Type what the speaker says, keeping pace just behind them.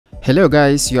Hello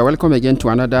guys, you are welcome again to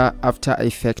another After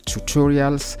Effects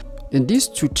tutorials. In this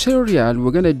tutorial,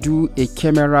 we're going to do a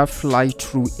camera fly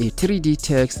through a 3D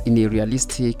text in a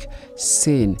realistic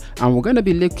scene, and we're going to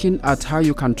be looking at how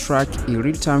you can track a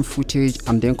real-time footage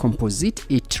and then composite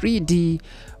a 3D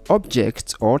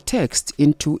object or text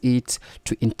into it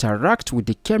to interact with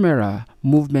the camera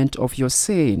movement of your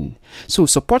scene. So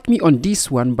support me on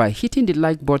this one by hitting the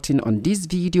like button on this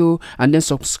video and then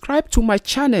subscribe to my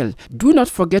channel. Do not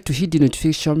forget to hit the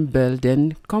notification bell,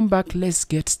 then come back. Let's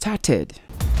get started.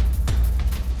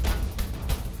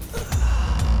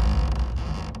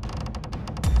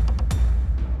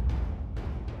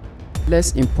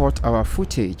 Let's import our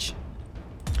footage.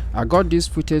 I got this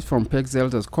footage from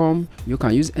pexel.com. You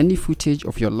can use any footage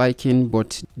of your liking,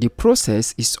 but the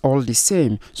process is all the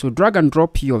same. So drag and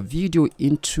drop your video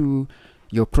into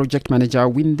your project manager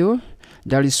window.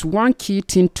 There is one key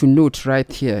thing to note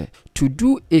right here. To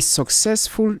do a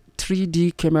successful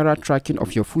 3D camera tracking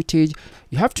of your footage,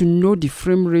 you have to know the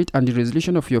frame rate and the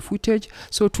resolution of your footage.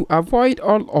 So to avoid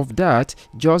all of that,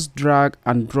 just drag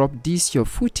and drop your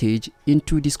footage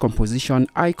into this composition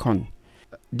icon.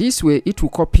 This way, it will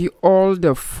copy all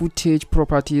the footage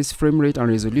properties, frame rate and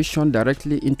resolution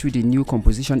directly into the new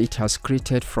composition it has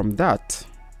created from that.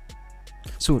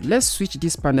 So let's switch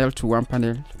this panel to one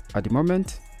panel at the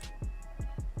moment.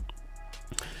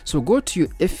 So go to your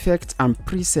effect and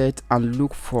preset and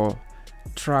look for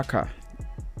tracker.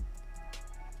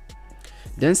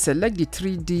 Then select the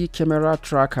 3D camera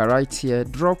tracker right here,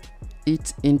 drop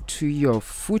it into your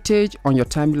footage on your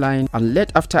timeline and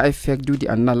let After Effects do the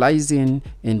analyzing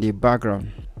in the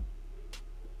background.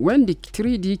 When the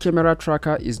 3D camera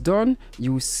tracker is done,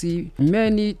 you will see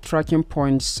many tracking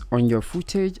points on your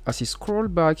footage. As you scroll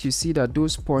back, you see that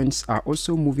those points are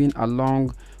also moving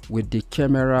along with the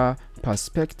camera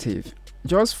perspective.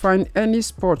 Just find any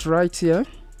spot right here,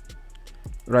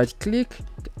 right click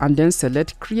and then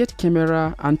select create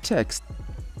camera and text.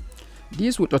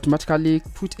 This would automatically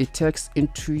put a text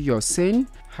into your scene.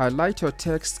 Highlight your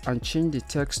text and change the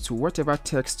text to whatever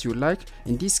text you like.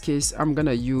 In this case, I'm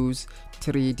gonna use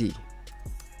 3D.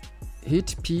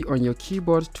 Hit P on your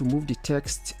keyboard to move the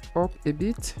text up a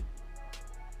bit.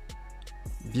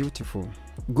 Beautiful.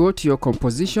 Go to your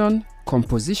composition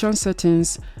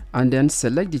settings and then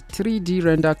select the 3D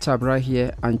render tab right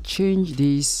here and change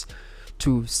this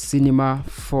to Cinema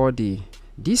 4D.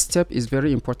 This step is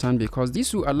very important because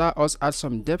this will allow us add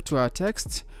some depth to our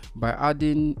text by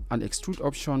adding an extrude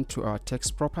option to our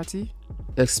text property.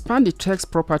 Expand the text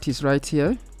properties right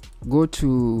here. Go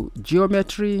to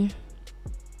geometry,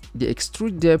 the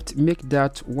extrude depth, make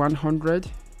that 100.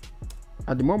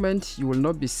 At the moment, you will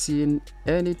not be seeing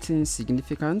anything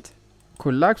significant.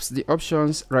 Collapse the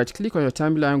options, right click on your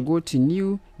timeline, go to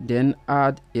new, then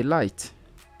add a light.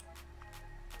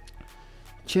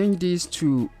 Change this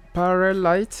to parallel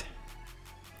light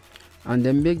and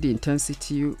then make the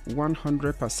intensity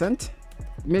 100%.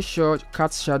 Make sure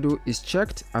cut shadow is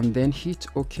checked and then hit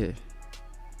OK.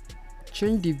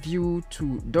 Change the view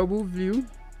to double view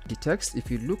the text.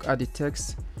 If you look at the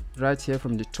text right here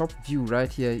from the top view right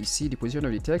here, you see the position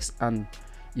of the text, and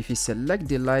if you select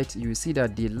the light, you will see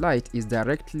that the light is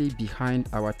directly behind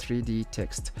our 3D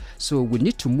text. So we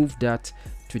need to move that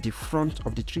to the front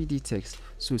of the 3D text.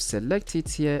 So select it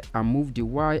here and move the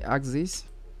y-axis.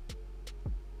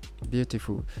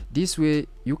 Beautiful. This way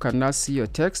you can now see your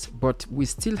text, but we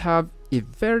still have a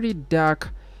very dark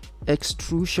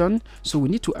extrusion, so we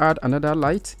need to add another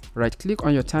light. Right click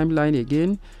on your timeline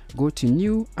again, go to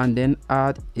new and then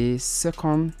add a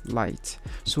second light.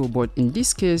 So but in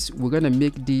this case, we're going to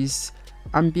make this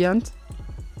ambient,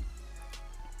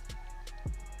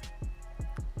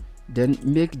 then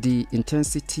make the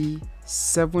intensity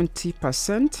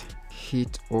 70%,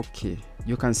 hit OK.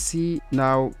 You can see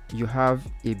now you have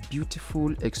a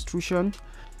beautiful extrusion.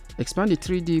 Expand the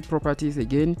 3D properties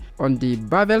again. On the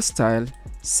bevel style,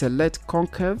 select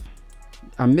concave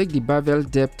and make the bevel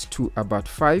depth to about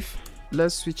 5.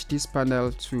 Let's switch this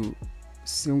panel to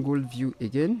single view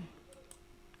again.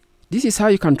 This is how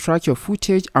you can track your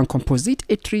footage and composite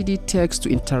a 3D text to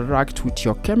interact with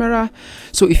your camera.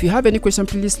 So if you have any question,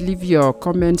 please leave your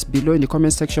comments below in the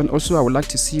comment section. Also, I would like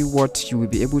to see what you will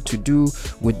be able to do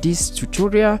with this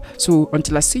tutorial. So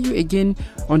until I see you again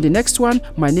on the next one,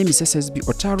 my name is SSB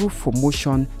Otaru for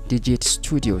Motion Digit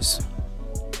Studios.